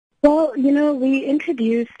Well, we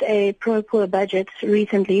introduced a pro-poor budget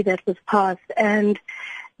recently that was passed, and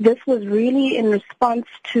this was really in response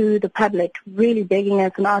to the public really begging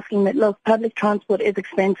us and asking that, look, public transport is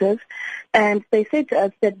expensive, and they said to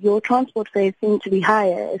us that your transport fares seem to be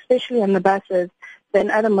higher, especially on the buses,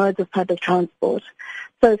 than other modes of public transport.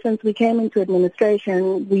 So since we came into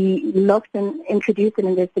administration, we looked and introduced an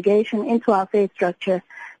investigation into our fare structure,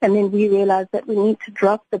 and then we realized that we need to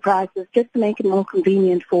drop the prices just to make it more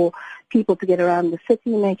convenient for people to get around the city,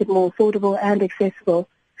 make it more affordable and accessible.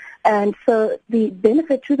 And so the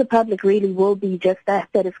benefit to the public really will be just that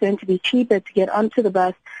it's going to be cheaper to get onto the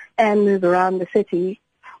bus and move around the city.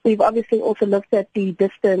 We've obviously also looked at the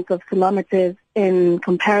distance of kilometers in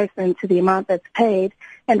comparison to the amount that's paid,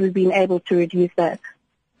 and we've been able to reduce that.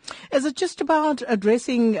 Is it just about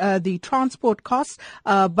addressing the transport costs,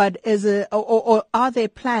 but or are there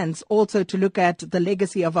plans also to look at the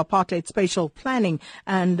legacy of apartheid spatial planning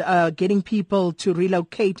and getting people to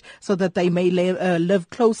relocate so that they may live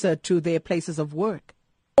closer to their places of work?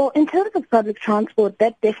 Well, in terms of public transport,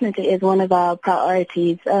 that definitely is one of our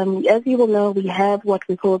priorities. As you will know, we have what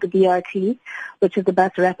we call the BRT, which is the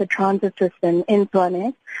Bus Rapid Transit System in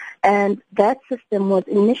Tshwane. And that system was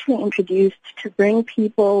initially introduced to bring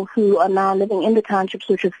people who are now living in the townships,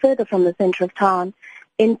 which is further from the center of town,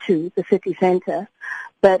 into the city center.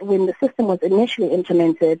 But when the system was initially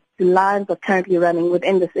implemented, the lines are currently running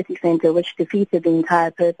within the city center, which defeated the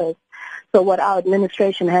entire purpose. So what our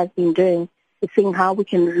administration has been doing is seeing how we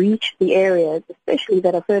can reach the areas, especially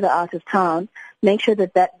that are further out of town, make sure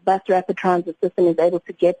that that bus rapid transit system is able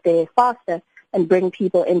to get there faster and bring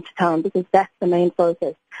people into town, because that's the main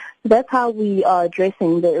focus. So that's how we are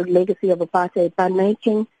addressing the legacy of apartheid, by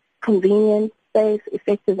making convenient, safe,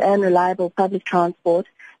 effective and reliable public transport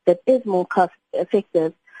that is more cost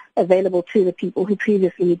effective available to the people who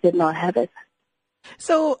previously did not have it.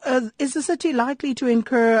 So is the city likely to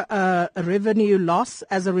incur a revenue loss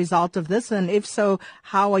as a result of this? And if so,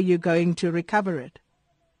 how are you going to recover it?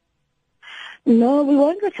 No, we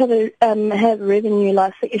won't have revenue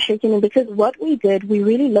loss, Sheila, because what we did, we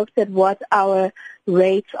really looked at what our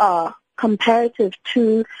rates are comparative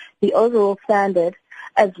to the overall standard,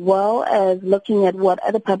 as well as looking at what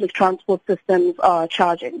other public transport systems are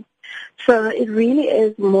charging. So it really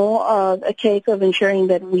is more of a case of ensuring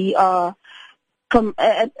that we are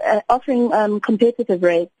offering competitive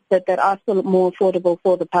rates that are still more affordable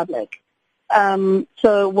for the public.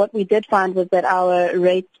 So what we did find was that our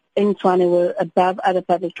rates in Tshwane were above other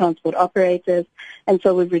public transport operators, and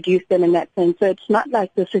so we've reduced them in that sense. So it's not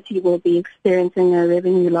like the city will be experiencing a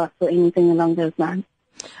revenue loss or anything along those lines.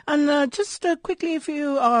 And just quickly, if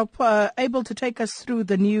you are able to take us through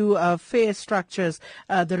the new fare structures,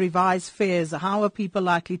 the revised fares, how are people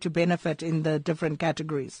likely to benefit in the different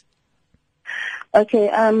categories? Okay,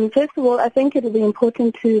 first of all, I think it will be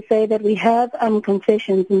important to say that we have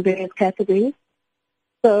concessions in various categories.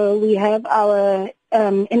 So we have our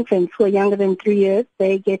infants who are younger than 3 years,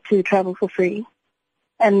 they get to travel for free.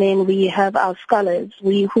 And then we have our scholars,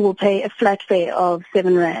 who will pay a flat fare of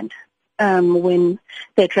 7 Rand when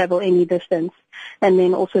they travel any distance. And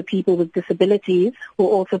then also people with disabilities will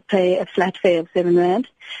also pay a flat fare of 7 Rand.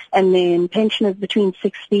 And then pensioners between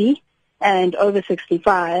 60 and over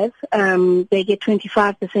 65, they get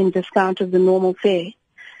 25% discount of the normal fare.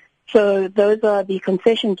 So those are the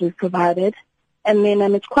concessions we've provided. And then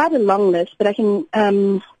it's quite a long list, but I can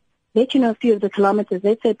let you know a few of the kilometers.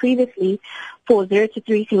 They said previously for 0 to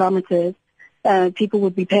 3 kilometers, people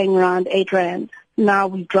would be paying around 8 Rand. Now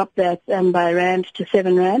we've dropped that by Rand to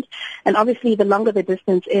 7 Rand. And obviously the longer the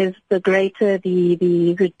distance is, the greater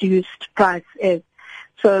the reduced price is.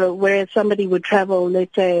 So whereas somebody would travel,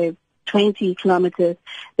 let's say, 20 kilometers,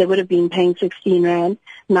 they would have been paying 16 Rand.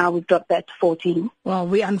 Now we've dropped that to 14. Well,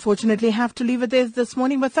 we unfortunately have to leave it there this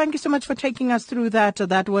morning, but thank you so much for taking us through that.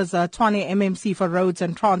 That was Tshwane MMC for Roads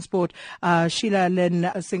and Transport, Sheila, Lynn,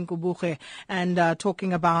 Senkugube, and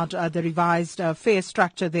talking about the revised fare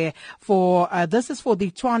structure there. This is for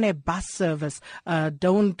the Tshwane bus service.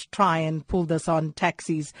 Don't try and pull this on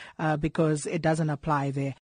taxis because it doesn't apply there.